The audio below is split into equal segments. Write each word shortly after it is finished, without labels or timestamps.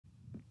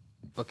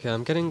Okay,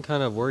 I'm getting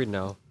kind of worried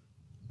now.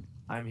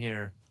 I'm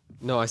here.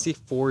 No, I see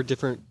 4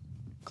 different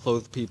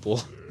clothed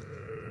people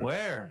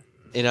Where?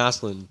 in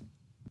Ashland.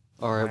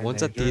 Am Alright, I in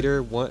one's at danger?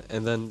 theater, one,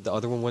 and then the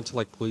other one went to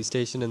like police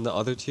station, and the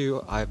other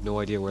 2, I have no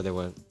idea where they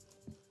went.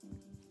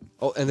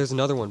 Oh, and there's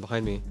another one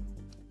behind me.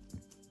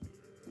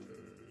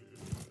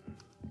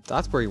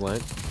 That's where he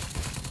went.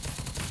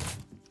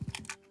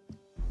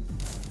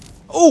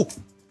 Oh!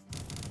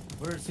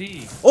 Where's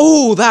he?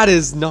 Oh, that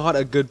is not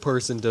a good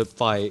person to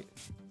fight.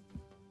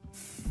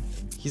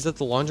 He's at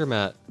the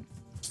laundromat.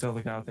 Still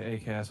the guy with the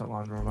AKS at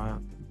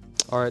laundromat.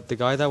 Alright, the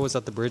guy that was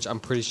at the bridge, I'm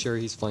pretty sure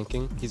he's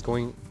flanking. He's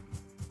going...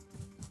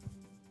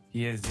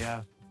 He is,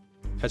 yeah.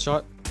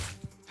 Headshot?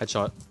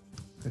 Headshot.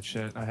 Good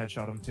shit. I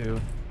headshot him too.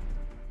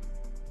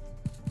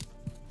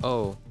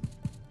 Oh.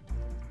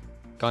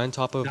 Guy on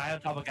top of... Guy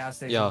on top of gas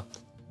station. Yeah.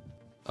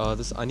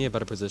 I need a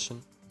better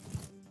position.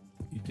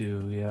 You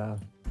do, yeah.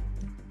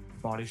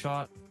 Body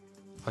shot.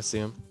 I see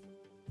him.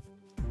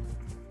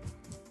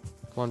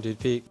 Come on, dude,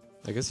 peek.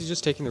 I guess he's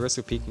just taking the risk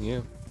of peeking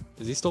you.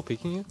 Is he still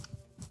peeking you?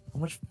 How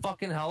much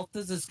fucking health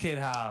does this kid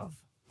have?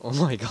 Oh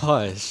my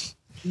gosh.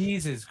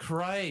 Jesus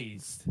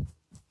Christ.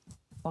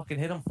 Fucking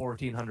hit him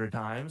 1,400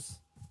 times.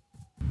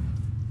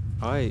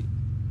 Why?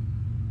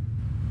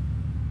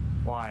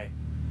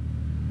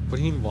 What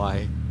do you mean,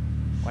 why?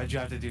 Why'd you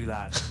have to do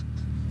that?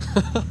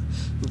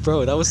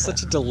 Bro, that was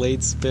such a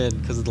delayed spin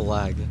because of the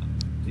lag.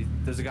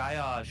 There's a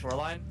guy,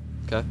 shoreline.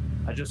 Okay.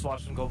 I just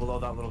watched him go below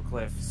that little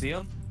cliff. See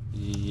him?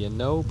 You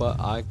know, but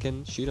I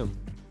can shoot him.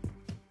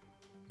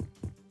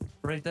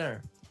 Right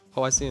there.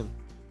 Oh, I see him.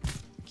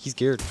 He's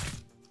geared.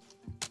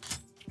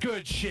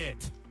 Good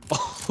shit.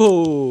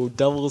 Oh,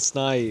 double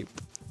snipe.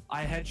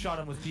 I headshot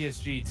him with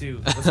PSG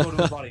too. Let's go to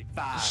his body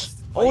fast.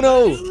 Oh Why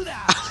no! you gotta do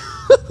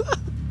that?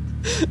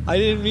 I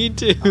didn't mean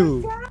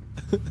to.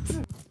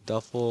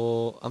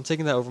 Duffel. I'm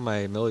taking that over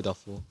my Millie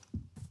duffel.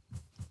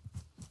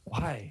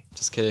 Why?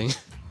 Just kidding.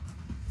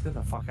 Get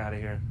the fuck out of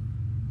here.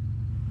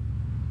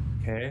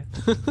 Okay.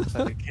 Just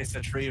had to kiss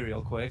a tree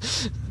real quick.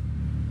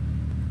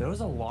 There was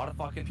a lot of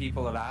fucking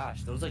people at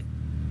Ash. There was like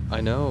I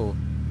know.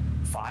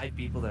 5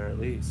 people there at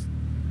least.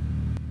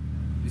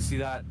 You see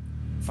that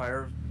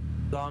fire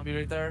zombie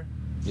right there?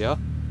 Yeah.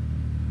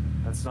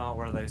 That's not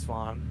where they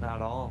spawn at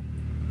all.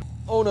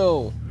 Oh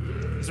no.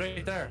 He's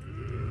right there.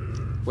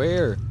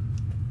 Where?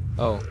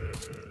 Oh.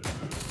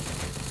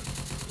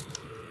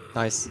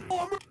 Nice.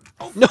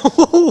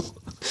 No!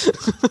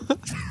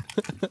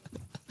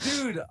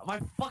 Dude, my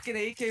fucking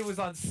AK was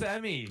on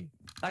semi.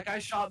 That guy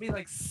shot me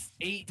like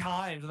 8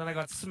 times, and then I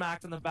got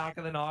smacked in the back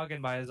of the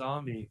noggin by a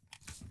zombie.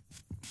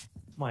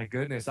 My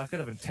goodness, that could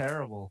have been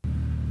terrible.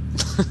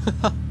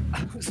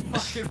 That was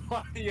fucking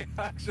funny,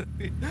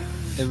 actually.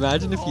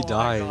 Imagine if you Oh my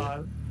died.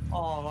 God.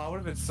 Oh, I would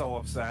have been so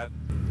upset.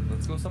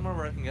 Let's go somewhere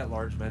where I can get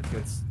large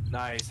medkits.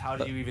 Nice. How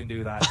do you even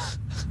do that?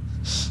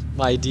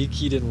 My D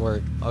key didn't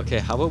work. Okay,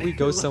 how about we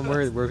go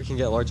somewhere where we can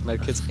get large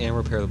medkits and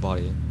repair the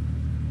body?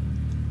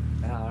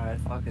 Yeah, alright,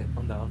 fuck it.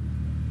 I'm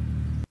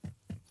down.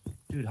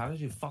 Dude, how did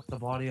you fuck the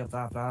body up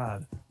that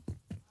bad?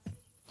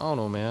 I don't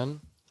know,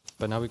 man.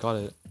 But now we got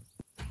it.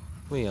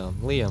 Liam.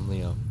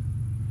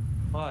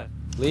 What?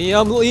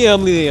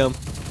 Liam.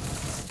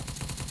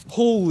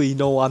 Holy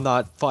no, I'm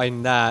not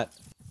fighting that.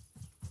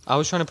 I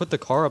was trying to put the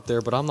car up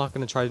there, but I'm not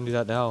going to try to do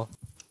that now.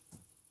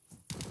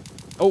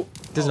 Oh,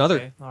 there's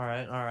another.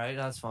 Alright,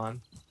 that's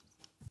fine.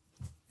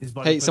 His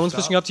buddy Hey, someone's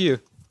pushing up to you.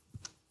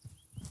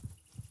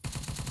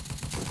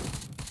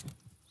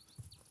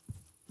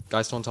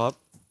 Guy still on top.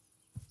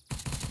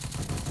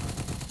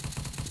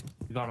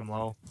 You got him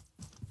low.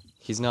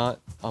 He's not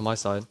on my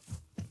side.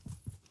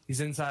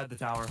 He's inside the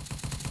tower.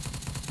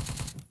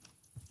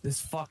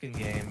 This fucking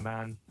game,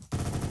 man.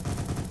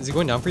 Is he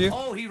going down for you?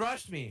 Oh, he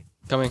rushed me.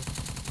 Coming.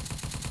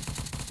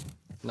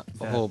 No.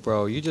 Dead. Oh,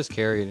 bro, you just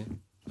carried.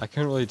 I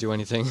couldn't really do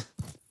anything.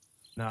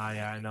 Nah,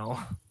 yeah, I know.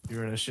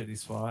 You're in a shitty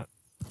spot.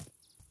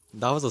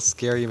 That was a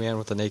scary man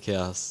with an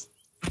AKS.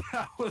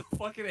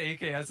 Fucking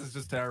AKS is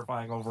just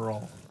terrifying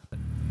overall.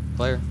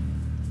 Player.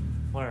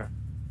 Where?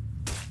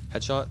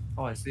 Headshot.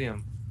 Oh, I see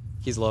him.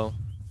 He's low.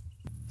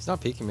 He's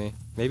not peeking me.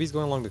 Maybe he's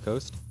going along the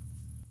coast.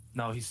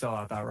 No, he's still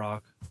at that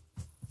rock.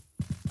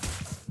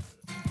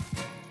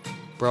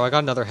 Bro, I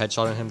got another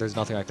headshot on him. There's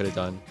nothing I could have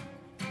done.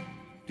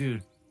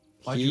 Dude,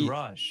 why'd you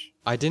rush?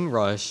 I didn't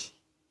rush.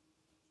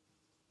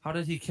 How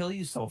did he kill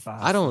you so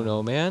fast? I don't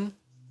know, man.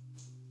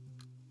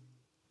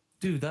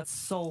 Dude, that's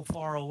so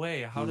far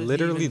away. How did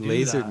Literally he even do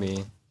lasered that?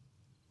 me.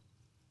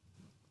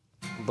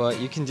 But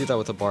you can do that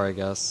with a bar, I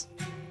guess.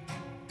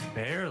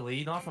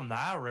 Barely, not from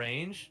that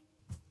range.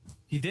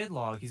 He did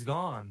log, he's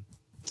gone.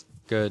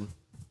 Good.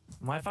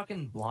 Am I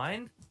fucking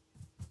blind?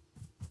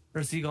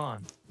 Or is he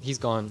gone? He's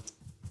gone.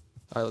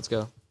 Alright, let's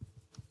go.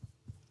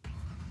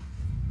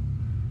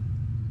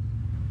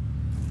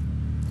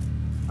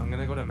 I'm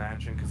gonna go to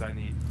mansion because I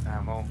need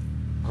ammo.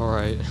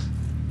 Alright.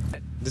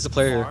 There's a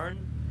player Barn?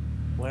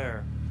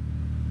 Where?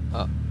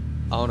 here.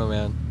 I don't know,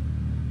 man.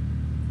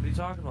 What are you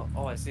talking about?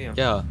 Oh, I see him.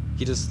 Yeah,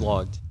 he just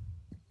logged.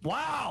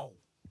 Wow!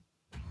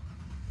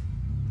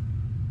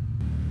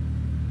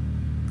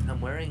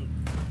 I'm wearing.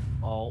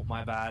 Oh,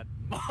 my bad.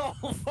 Oh,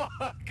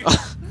 fuck.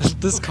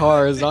 This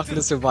car is not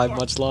gonna survive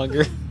much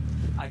longer.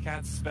 I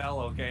can't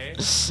spell, okay?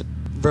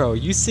 Bro,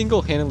 you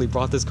single-handedly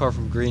brought this car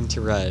from green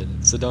to red,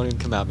 so don't even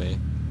come at me.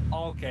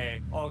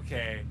 Okay,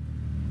 okay.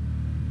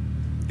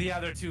 The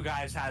other two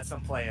guys had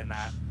some play in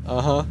that.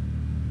 Uh-huh.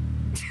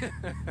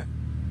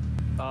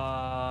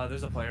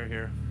 There's a player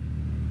here.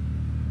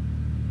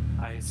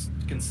 I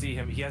can see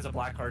him. He has a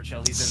black hard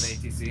shell. He's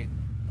in the ATC.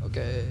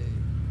 Okay.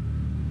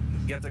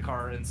 Get the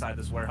car inside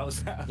this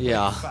warehouse.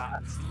 Yeah.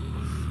 Fast.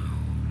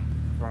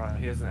 Right,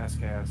 he has an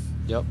SKS.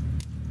 Yep.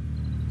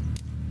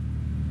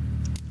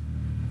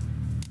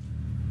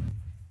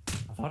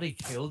 I thought he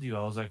killed you.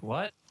 I was like,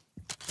 what?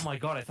 Oh my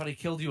god, I thought he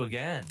killed you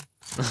again.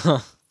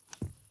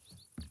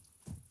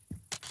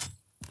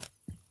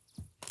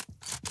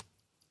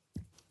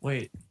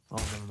 Wait. Oh,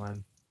 never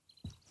mind.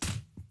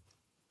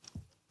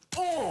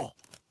 Oh!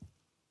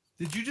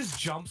 Did you just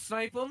jump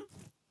snipe him?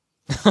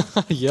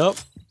 Yep.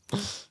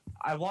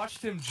 I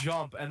watched him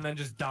jump and then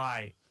just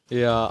die.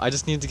 Yeah, I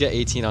just need to get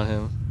 18 on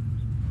him.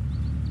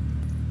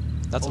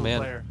 That's a man.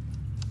 Player.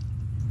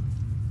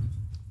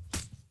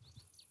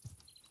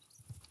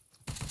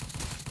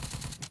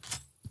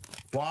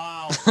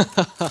 Wow.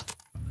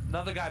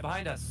 Another guy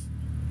behind us.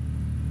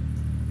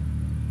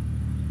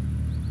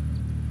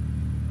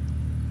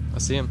 I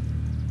see him.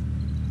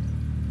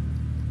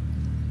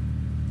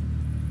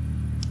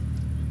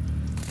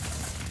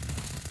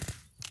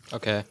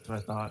 Okay. That's what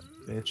I thought,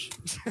 bitch.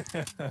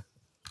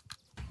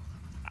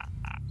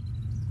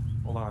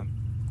 Hold on.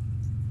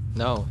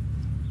 No.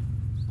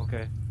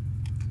 Okay.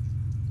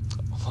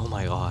 Oh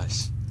my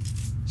gosh.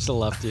 Should've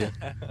left you.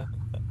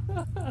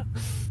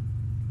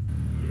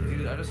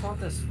 Dude, I just want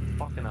this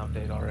fucking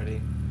update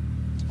already.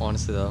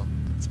 Honestly though,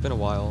 it's been a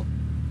while.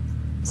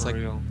 It's For like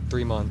real.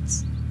 3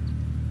 months.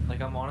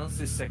 Like, I'm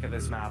honestly sick of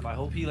this map. I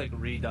hope he, like,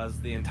 redoes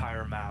the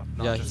entire map.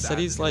 Not Yeah, he just said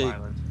adds he's, a new like-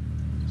 island.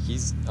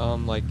 He's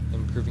like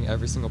improving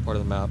every single part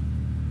of the map,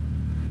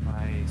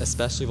 Nice.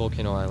 especially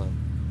Volcano Island.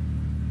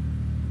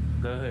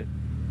 Good.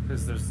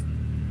 Because there's...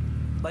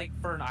 Like,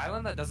 for an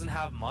island that doesn't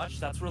have much,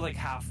 that's where, like,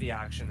 half the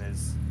action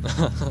is.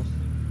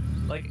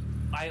 Like,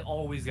 I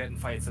always get in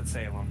fights at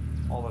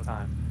Salem. All the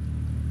time.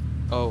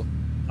 Oh,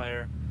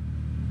 Player.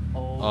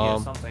 Oh,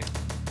 yeah, something.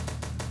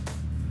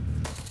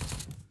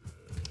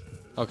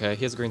 okay,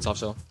 he has a green soft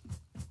shell.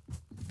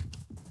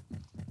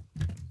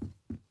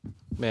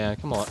 Man,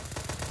 come on.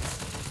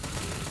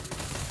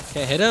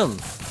 Can't hit him.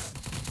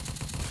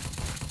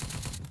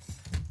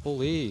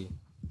 Holy.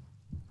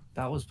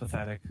 That was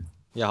pathetic.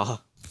 Yeah.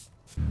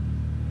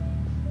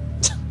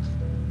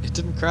 It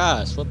didn't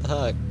crash. What the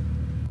heck?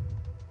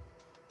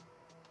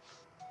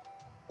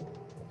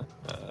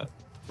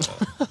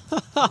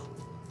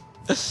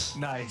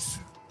 Nice.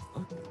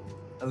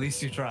 At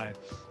least you tried.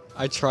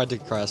 I tried to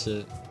crash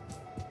it.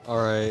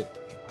 Alright.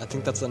 I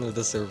think that's the end of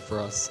this server for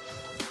us.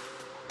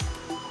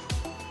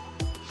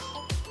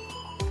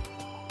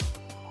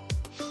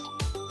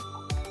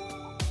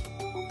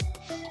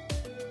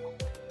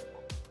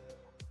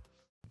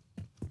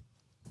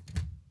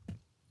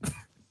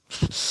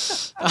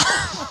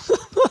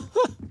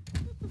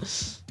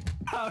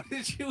 How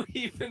did you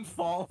even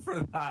fall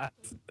for that?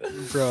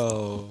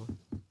 Bro.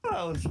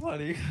 That was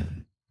funny.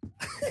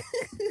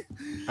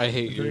 I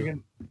hate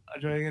you.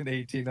 I'm doing an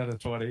 18 out of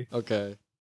 20. Okay.